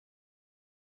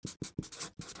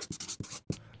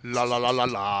La la la la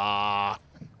la.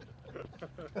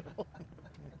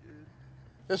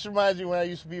 This reminds me when I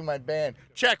used to be in my band.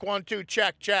 Check 1 2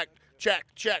 check check check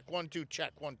check 1 2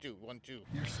 check 1 2 1 2.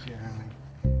 You're scaring me.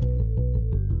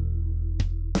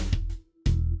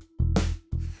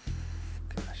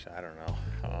 Gosh, I don't know.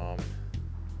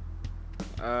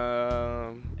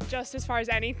 Just as far as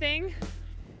anything.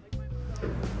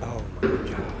 Oh my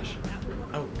gosh.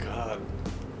 Oh God.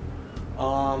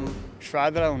 Try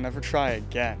that I'll never try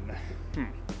again.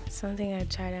 Something I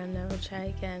tried I'll never try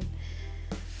again.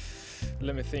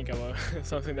 Let me think about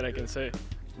something that I can say.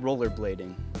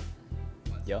 Rollerblading.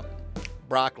 Yep.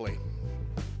 Broccoli.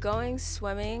 Going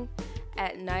swimming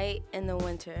at night in the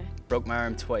winter. Broke my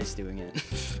arm twice doing it.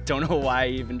 Don't know why I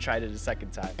even tried it a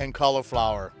second time. And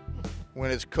cauliflower.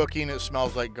 When it's cooking, it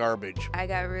smells like garbage. I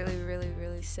got really, really,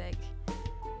 really sick.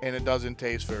 And it doesn't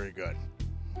taste very good.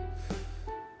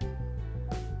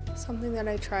 Something that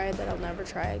I tried that I'll never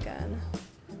try again.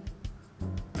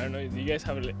 I don't know, do you guys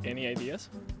have any ideas?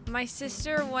 My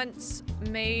sister once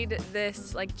made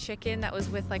this like chicken that was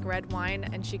with like red wine,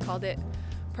 and she called it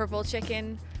purple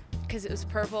chicken because it was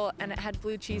purple and it had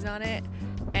blue cheese on it.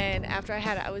 And after I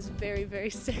had it, I was very, very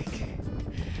sick.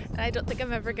 And I don't think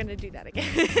I'm ever gonna do that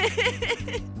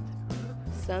again.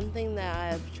 Something that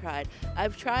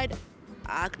I've tried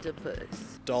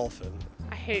octopus. Dolphin.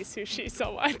 I hate sushi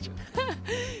so much.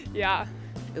 Yeah.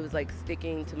 It was like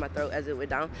sticking to my throat as it went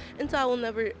down, and so I will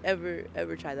never, ever,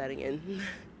 ever try that again.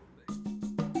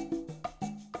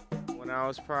 When I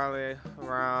was probably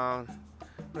around,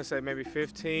 I'm gonna say maybe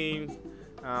 15,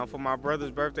 for my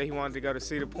brother's birthday, he wanted to go to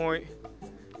Cedar Point,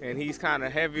 and he's kind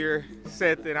of heavier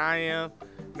set than I am.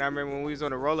 And I remember when we was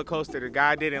on the roller coaster, the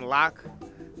guy didn't lock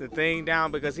the thing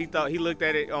down because he looked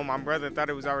at it on my brother and thought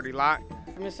it was already locked.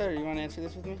 Miss Sarah, you want to answer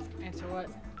this with me? Answer what?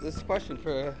 This is a question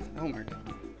for homework.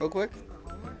 Real quick.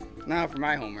 Now for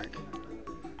my homework.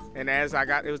 And it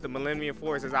was the Millennium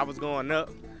Force, as I was going up,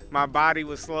 my body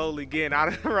was slowly getting out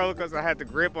of the roller coaster. I had to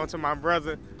grip onto my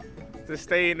brother to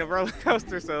stay in the roller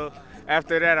coaster. So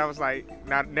after that, I was like,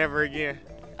 never again.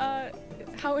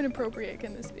 How inappropriate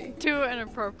can this be? Too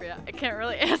inappropriate. I can't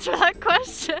really answer that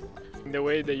question. The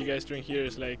way that you guys drink here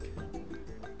is like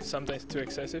sometimes too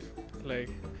excessive.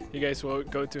 Like you guys will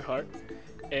go too hard.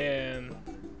 And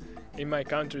in my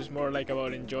country, it's more like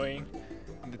about enjoying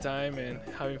the time and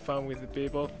having fun with the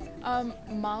people.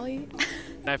 Molly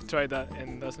I've tried that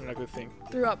and that's not a good thing.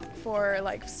 threw up for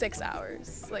like 6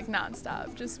 hours, like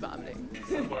nonstop, just vomiting.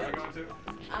 Where are you going to?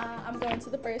 I'm going to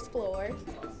the first floor.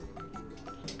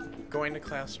 Going to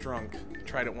class drunk.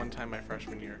 Tried it one time my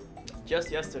freshman year.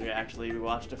 Just yesterday, actually, we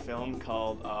watched a film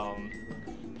called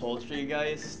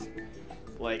Poultrygeist,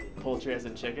 like poultry as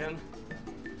in chicken.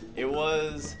 It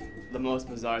was the most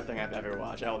bizarre thing I've ever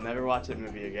watched. I will never watch that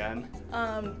movie again.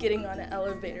 Getting on an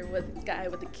elevator with a guy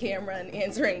with a camera and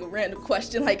answering a random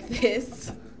question like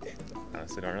this.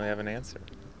 Honestly, don't really have an answer.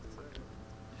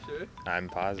 Sure. I'm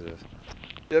positive.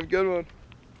 You have a good one.